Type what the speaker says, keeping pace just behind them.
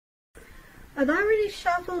I've already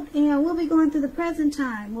shuffled, and we'll be going through the present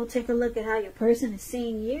time. We'll take a look at how your person is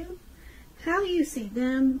seeing you, how you see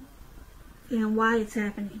them, and why it's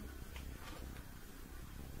happening.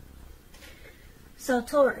 So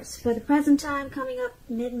Taurus, for the present time, coming up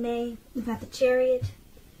mid-May, we've got the Chariot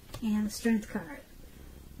and the Strength card.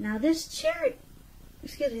 Now this Chariot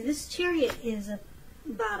is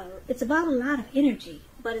it's about a lot of energy,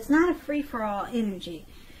 but it's not a free-for-all energy.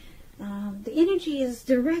 The energy is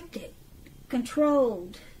directed,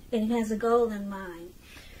 controlled, and it has a goal in mind.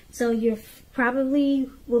 So you probably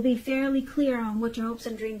will be fairly clear on what your hopes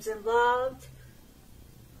and dreams involve,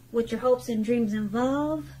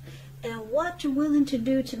 and what you're willing to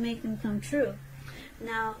do to make them come true.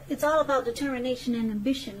 Now, it's all about determination and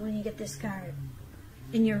ambition when you get this card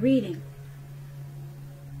in your reading.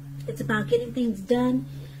 It's about getting things done,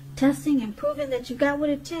 testing and proving that you got what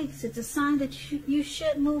it takes. It's a sign that you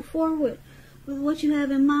should move forward with what you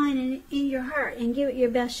have in mind and in your heart and give it your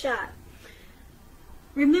best shot.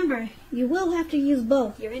 Remember, you will have to use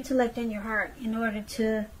both your intellect and your heart in order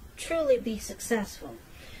to truly be successful.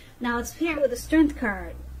 Now, it's paired with the Strength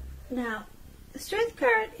card. Now, the Strength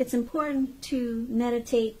card, it's important to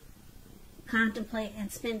meditate, contemplate,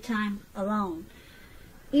 and spend time alone.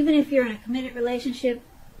 Even if you're in a committed relationship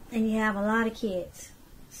and you have a lot of kids,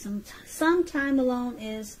 some time alone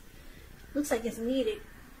looks like it's needed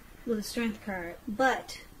with a Strength card.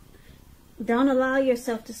 But don't allow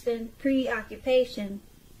yourself to spend preoccupation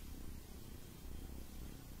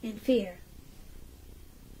in fear.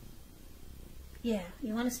 Yeah,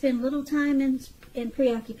 you want to spend little time in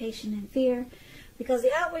preoccupation and fear, because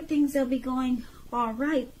the outward things, they'll be going all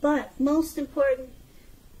right, but most important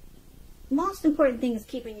thing is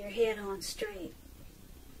keeping your head on straight.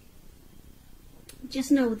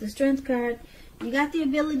 Just know with the Strength card, you got the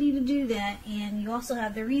ability to do that, and you also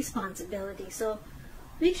have the responsibility. So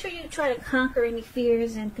make sure you try to conquer any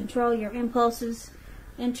fears and control your impulses,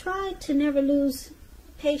 and try to never lose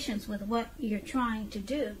patience with what you're trying to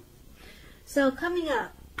do. So coming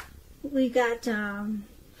up, we got,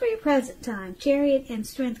 for your present time, Chariot and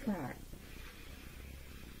Strength card.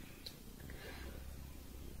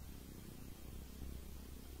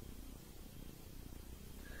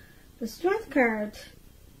 The Strength card,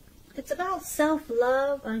 it's about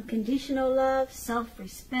self-love, unconditional love,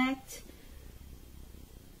 self-respect.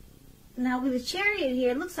 Now with the Chariot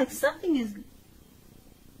here, it looks like something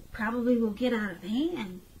probably will get out of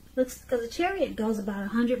hand. Looks, because the Chariot goes about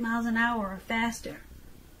 100 miles an hour or faster.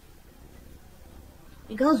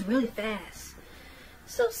 It goes really fast.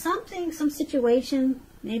 So some situation,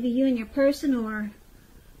 maybe you and your person, or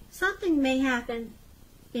something may happen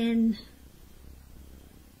in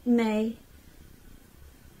May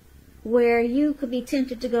where you could be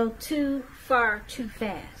tempted to go too far too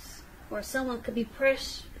fast, or someone could be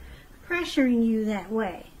pressuring you that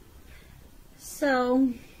way.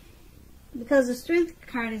 So because the Strength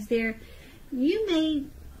card is there, you may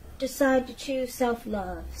decide to choose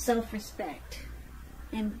self-love, self-respect,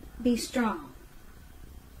 and be strong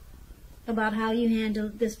about how you handle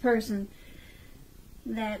this person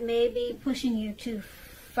that may be pushing you too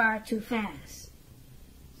far too fast.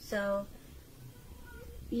 So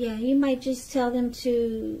yeah, you might just tell them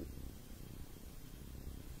to,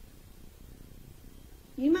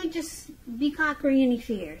 you might just be conquering any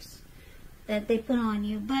fears that they put on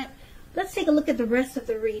you. But let's take a look at the rest of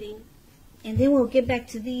the reading, and then we'll get back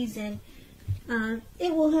to these, and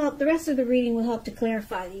it will help. The rest of the reading will help to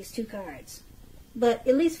clarify these two cards. But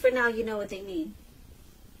at least for now, you know what they mean.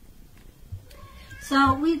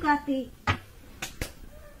 So we've got the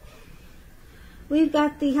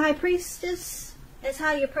High Priestess. That's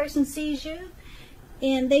how your person sees you,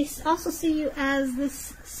 and they also see you as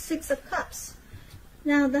this Six of Cups.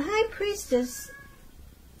 Now the High Priestess,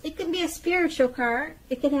 it can be a spiritual card.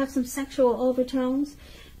 It can have some sexual overtones.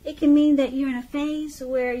 It can mean that you're in a phase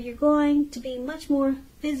where you're going to be much more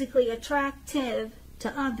physically attractive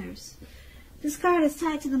to others. This card is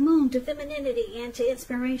tied to the moon, to femininity, and to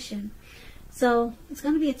inspiration. So it's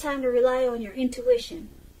going to be a time to rely on your intuition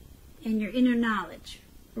and your inner knowledge,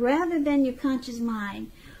 rather than your conscious mind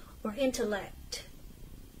or intellect.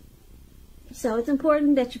 So it's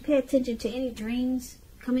important that you pay attention to any dreams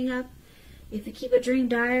coming up. If you keep a dream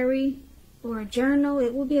diary or a journal,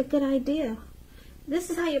 it will be a good idea. This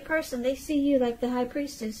is how your person, they see you like the High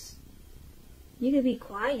Priestess. You can be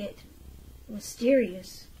quiet,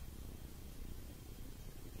 mysterious.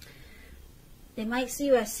 They might see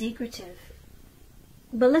you as secretive.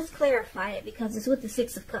 But let's clarify it, because it's with the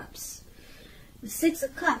Six of Cups. The Six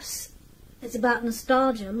of Cups is about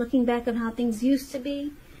nostalgia, looking back on how things used to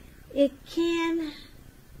be. It can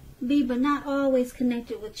be, but not always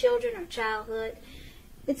connected with children or childhood.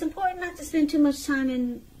 It's important not to spend too much time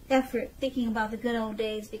and effort thinking about the good old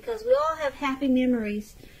days, because we all have happy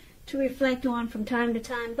memories to reflect on from time to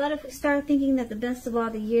time. But if we start thinking that the best of all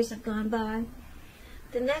the years have gone by,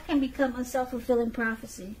 then that can become a self-fulfilling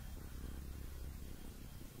prophecy.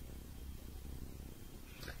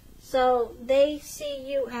 So they see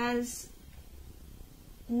you as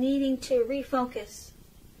needing to refocus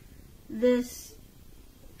this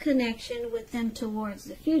connection with them towards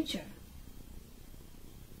the future.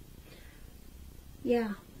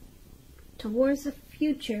 Yeah, towards the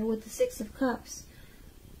future with the Six of Cups.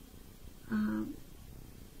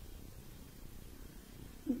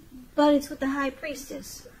 But it's with the High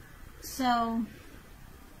Priestess. So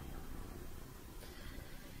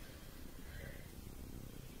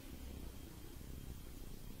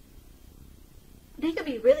they could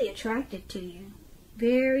be really attracted to you.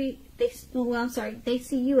 They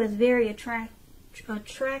see you as very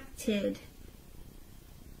attracted.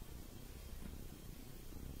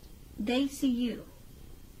 They see you.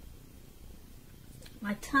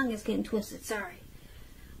 My tongue is getting twisted, sorry.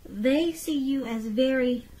 They see you as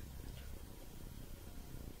very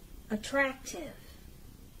attractive.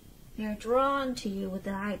 They're drawn to you with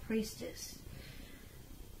the High Priestess.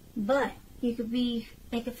 But they could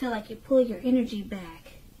feel like you pull your energy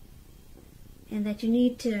back, and that you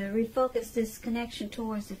need to refocus this connection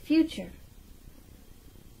towards the future.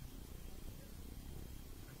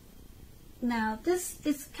 Now, this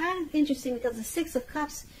is kind of interesting because the Six of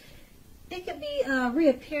Cups, it could be a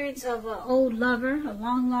reappearance of an old lover, a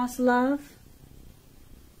long-lost love.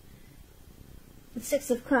 The Six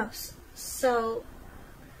of Cups. So,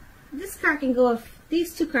 these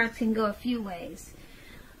two cards can go a few ways.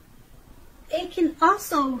 It can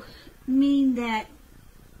also mean that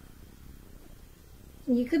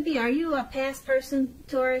you could be, are you a past person,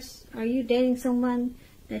 Taurus? Are you dating someone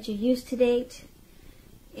that you used to date,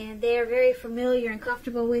 and they're very familiar and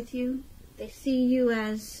comfortable with you? They see you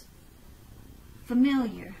as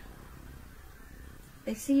familiar.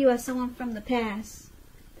 They see you as someone from the past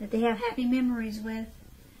that they have happy memories with,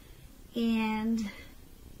 and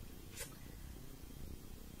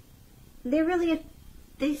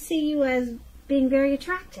they see you as being very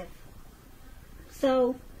attractive.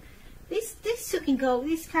 So these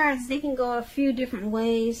cards, they can go a few different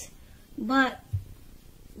ways, but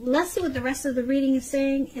let's see what the rest of the reading is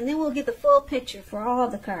saying, and then we'll get the full picture for all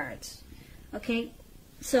the cards. Okay?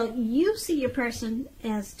 So you see your person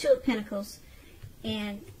as Two of Pentacles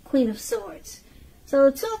and Queen of Swords. So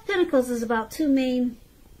the Two of Pentacles is about two main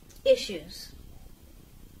issues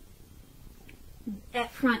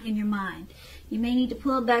at front in your mind. You may need to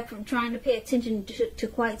pull back from trying to pay attention to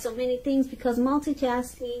quite so many things, because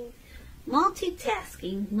multitasking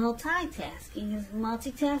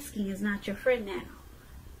is not your friend now.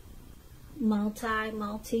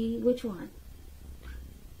 Which one?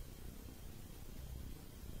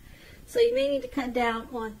 So you may need to cut down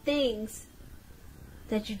on things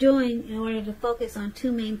that you're doing in order to focus on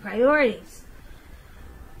two main priorities.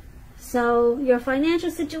 So your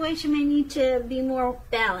financial situation may need to be more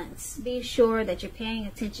balanced. Be sure that you're paying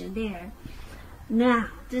attention there. Now,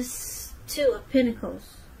 this Two of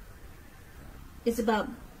Pentacles is about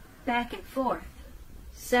back and forth,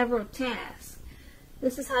 several tasks.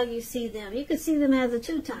 This is how you see them. You could see them as a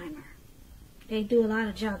two-timer. They do a lot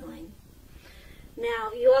of juggling.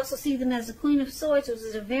 Now, you also see them as the Queen of Swords, which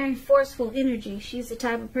is a very forceful energy. She's the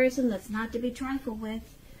type of person that's not to be trifled with.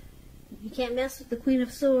 You can't mess with the Queen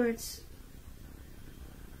of Swords.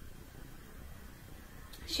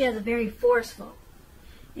 She has a very forceful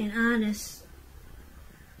and honest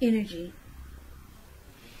energy.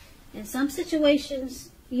 In some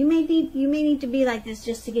situations, you may need to be like this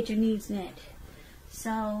just to get your needs met.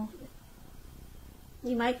 So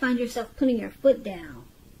you might find yourself putting your foot down,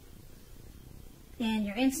 and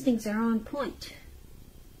your instincts are on point.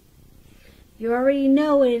 You already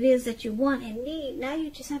know what it is that you want and need. Now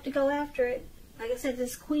you just have to go after it. Like I said,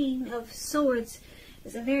 this Queen of Swords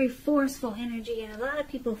is a very forceful energy, and a lot of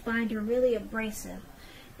people find her really abrasive.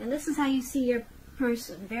 And this is how you see your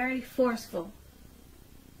person, very forceful.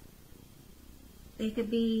 They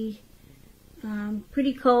could be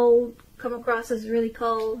pretty cold, come across as really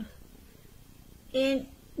cold. And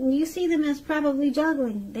you see them as probably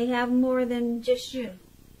juggling. They have more than just you.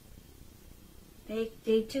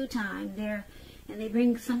 They two-time there, and they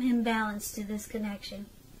bring some imbalance to this connection.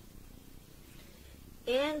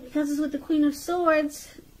 And because it's with the Queen of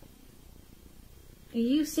Swords,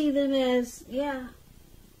 you see them as, yeah,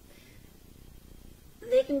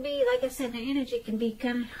 they can be, like I said, their energy can be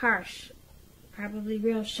kind of harsh, probably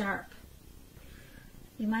real sharp.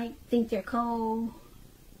 You might think they're cold-hearted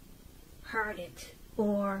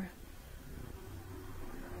or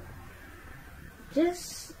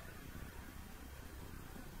just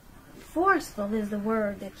forceful is the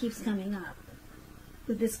word that keeps coming up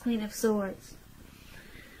with this Queen of Swords.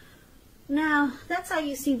 Now, that's how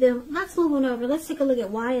you see them. Let's move on over. Let's take a look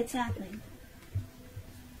at why it's happening.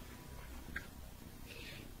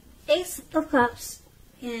 Ace of Cups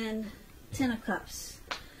and Ten of Cups.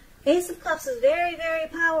 Ace of Cups is very, very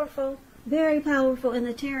powerful in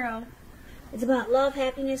the tarot. It's about love,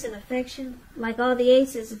 happiness, and affection. Like all the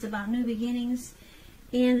aces, it's about new beginnings.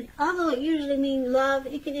 And although it usually means love,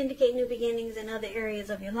 it can indicate new beginnings in other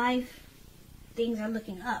areas of your life. Things are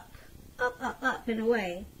looking up in a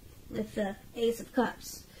way with the Ace of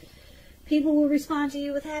Cups. People will respond to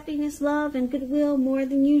you with happiness, love, and goodwill more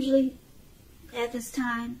than usually at this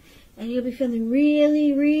time. And you'll be feeling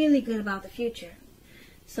really, really good about the future.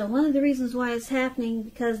 So one of the reasons why it's happening,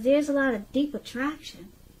 because there's a lot of deep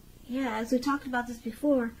attraction. Yeah, as we talked about this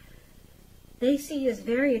before, they see you as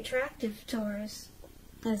very attractive, Taurus,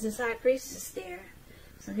 as this High Priestess there.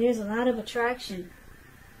 So there's a lot of attraction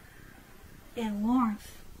and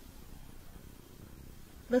warmth.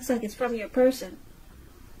 Looks like it's from your person.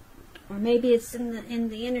 Or maybe it's in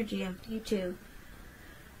the energy of you two.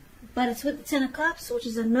 But it's with the Ten of Cups, which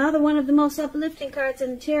is another one of the most uplifting cards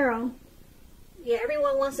in the tarot. Yeah,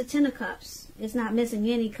 everyone wants a Ten of Cups. It's not missing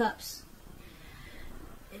any cups.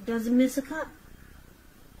 It doesn't miss a cup.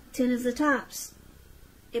 10 is the tops.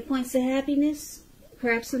 It points to happiness,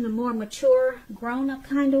 perhaps in a more mature, grown-up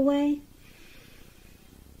kind of way.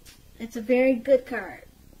 It's a very good card.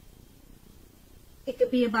 It could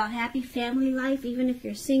be about happy family life, even if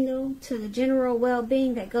you're single, to the general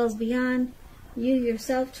well-being that goes beyond you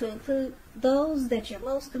yourself, to include those that you're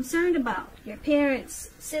most concerned about. Your parents,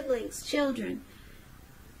 siblings, children,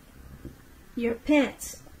 your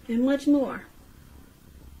pets, and much more.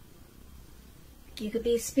 You could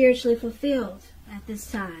be spiritually fulfilled at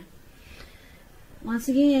this time. Once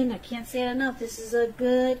again, I can't say it enough, this is a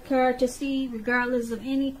good card to see, regardless of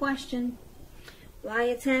any question why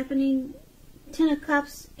it's happening. Ten of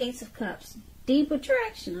Cups, Ace of Cups. Deep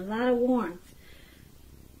attraction, a lot of warmth.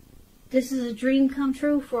 This is a dream come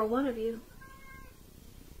true for one of you.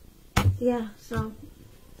 Yeah, so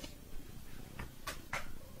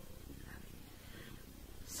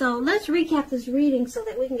let's recap this reading so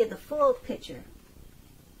that we can get the full picture.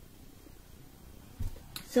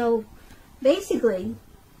 So basically,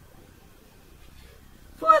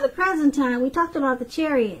 for the present time, we talked about the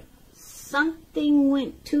Chariot. Something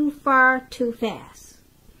went too far too fast.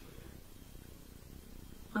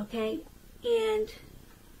 Okay, and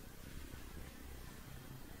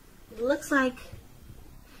it looks like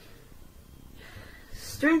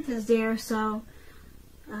strength is there, so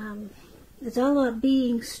it's all about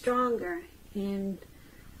being stronger and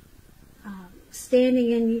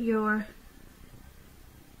standing in your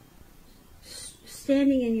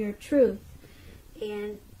truth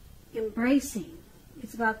and embracing.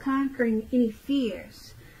 It's about conquering any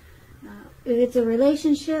fears. If it's a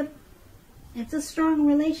relationship, it's a strong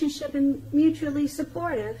relationship and mutually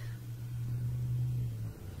supportive.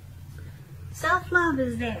 Self-love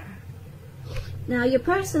is there. Now, your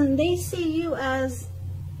person, they see you as,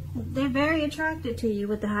 they're very attracted to you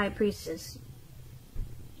with the High Priestess.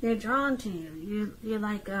 They're drawn to you. You're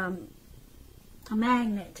like a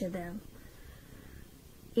magnet to them.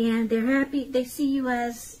 And they're happy. They see you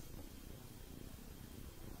as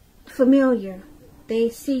familiar. They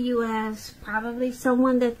see you as probably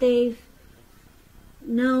someone that they've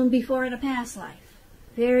known before in a past life.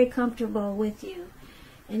 Very comfortable with you.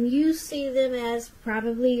 And you see them as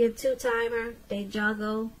probably a two-timer. They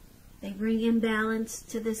juggle. They bring imbalance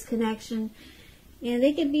to this connection. And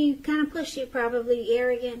they can be kind of pushy, probably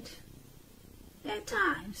arrogant at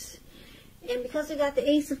times. And because we got the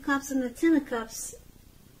Ace of Cups and the Ten of Cups,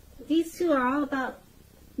 these two are all about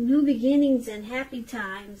new beginnings and happy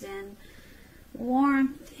times and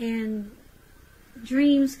warmth and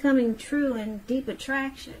dreams coming true and deep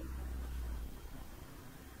attraction.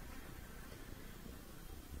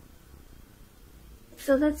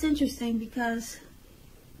 So that's interesting because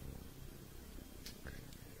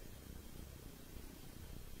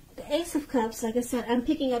the Ace of Cups, like I said, I'm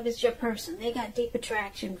picking up as your person. They got deep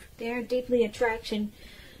attraction. They're deeply attracted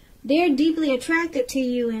to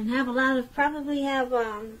you and have probably have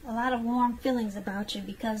a lot of warm feelings about you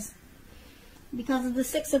because of the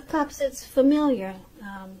Six of Cups. It's familiar.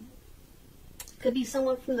 Could be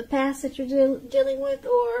someone from the past that you're dealing with,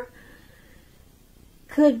 or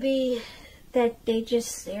could be that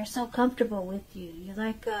they're so comfortable with you. You're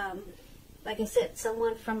like I said,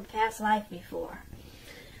 someone from a past life before.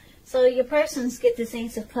 So your persons get this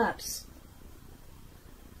Ace of Cups.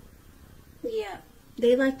 Yeah,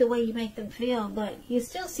 they like the way you make them feel, but you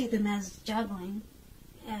still see them as juggling,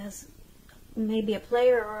 as maybe a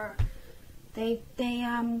player, or they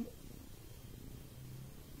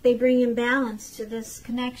bring in balance to this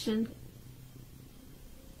connection,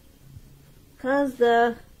 because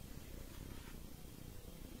the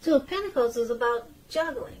Two of Pentacles is about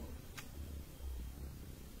juggling.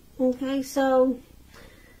 Okay, so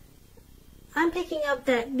I'm picking up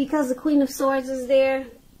that because the Queen of Swords is there,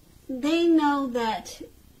 they know that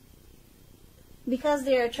because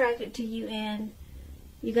they're attracted to you, and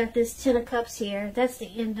you got this Ten of Cups here, that's the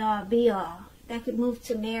end-all, be-all. That could move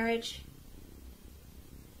to marriage,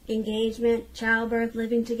 engagement, childbirth,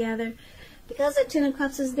 living together. Because that Ten of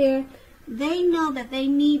Cups is there, they know that they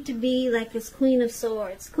need to be like this Queen of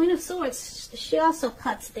Swords. Queen of Swords, she also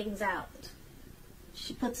cuts things out.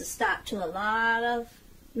 She puts a stop to a lot of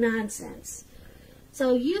nonsense.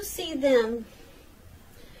 So you see them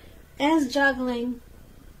as juggling,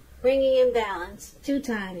 bringing in balance,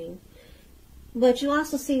 two-timing. But you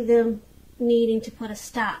also see them needing to put a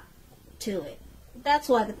stop to it. That's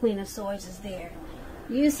why the Queen of Swords is there.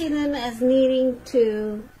 You see them as needing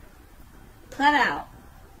to cut out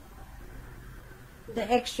the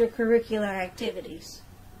extracurricular activities.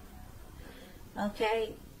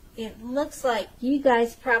 Okay? It looks like you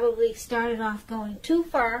guys probably started off going too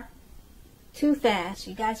far, too fast.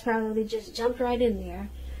 You guys probably just jumped right in there.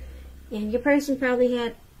 And your person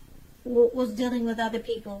probably was dealing with other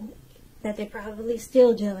people that they're probably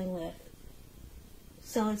still dealing with.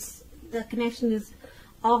 So the connection is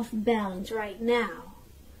off balance right now.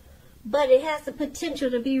 But it has the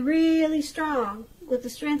potential to be really strong with the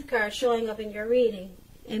Strength card showing up in your reading,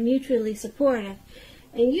 and mutually supportive.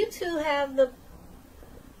 And you two have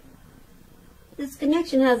this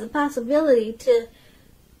connection has the possibility to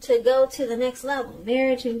go to the next level,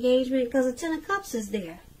 marriage, engagement, because the Ten of Cups is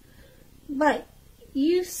there. But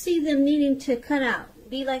you see them needing to cut out,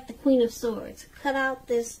 be like the Queen of Swords, cut out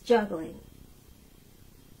this juggling.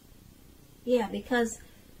 Yeah, because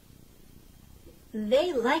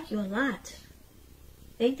they like you a lot.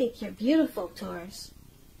 They think you're beautiful, Taurus.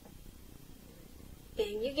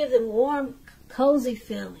 And you give them warm, cozy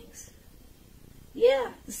feelings.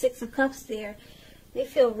 Yeah, the Six of Cups there. They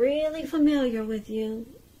feel really familiar with you.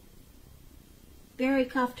 Very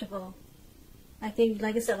comfortable. Like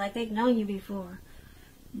I said, like they've known you before.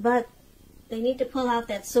 But they need to pull out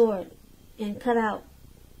that sword and cut out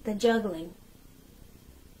the juggling.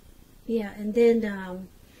 Yeah, and then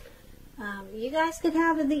you guys could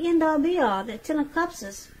have the end-all be-all. That Ten of Cups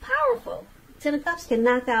is powerful. Ten of Cups can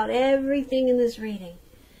knock out everything in this reading.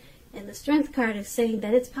 And the Strength card is saying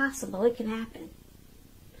that it's possible. It can happen.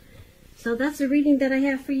 So that's the reading that I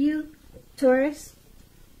have for you, Taurus.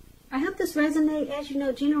 I hope this resonates. As you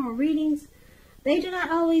know, general readings, they do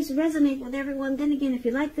not always resonate with everyone. Then again, if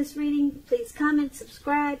you like this reading, please comment,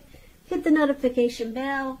 subscribe, hit the notification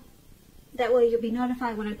bell. That way you'll be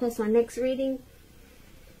notified when I post my next reading.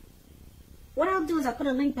 What I'll do is I'll put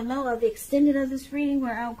a link below of the extended of this reading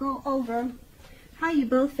where I'll go over how you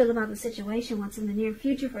both feel about the situation, what's in the near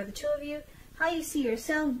future for the two of you, how you see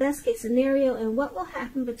yourself, best case scenario, and what will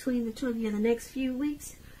happen between the two of you in the next few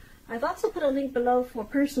weeks. I've also put a link below for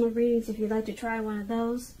personal readings if you'd like to try one of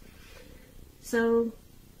those. So,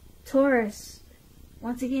 Taurus,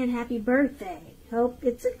 once again, happy birthday. Hope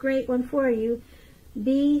it's a great one for you.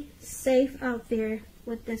 Be safe out there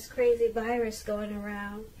with this crazy virus going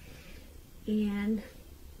around. And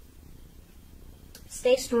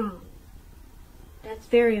stay strong. That's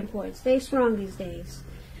very important. Stay strong these days.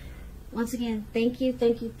 Once again, thank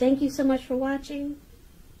you so much for watching.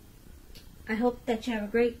 I hope that you have a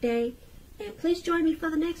great day. And please join me for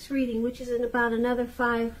the next reading, which is in about another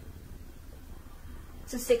 5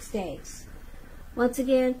 to 6 days. Once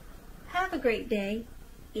again, have a great day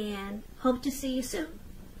and hope to see you soon.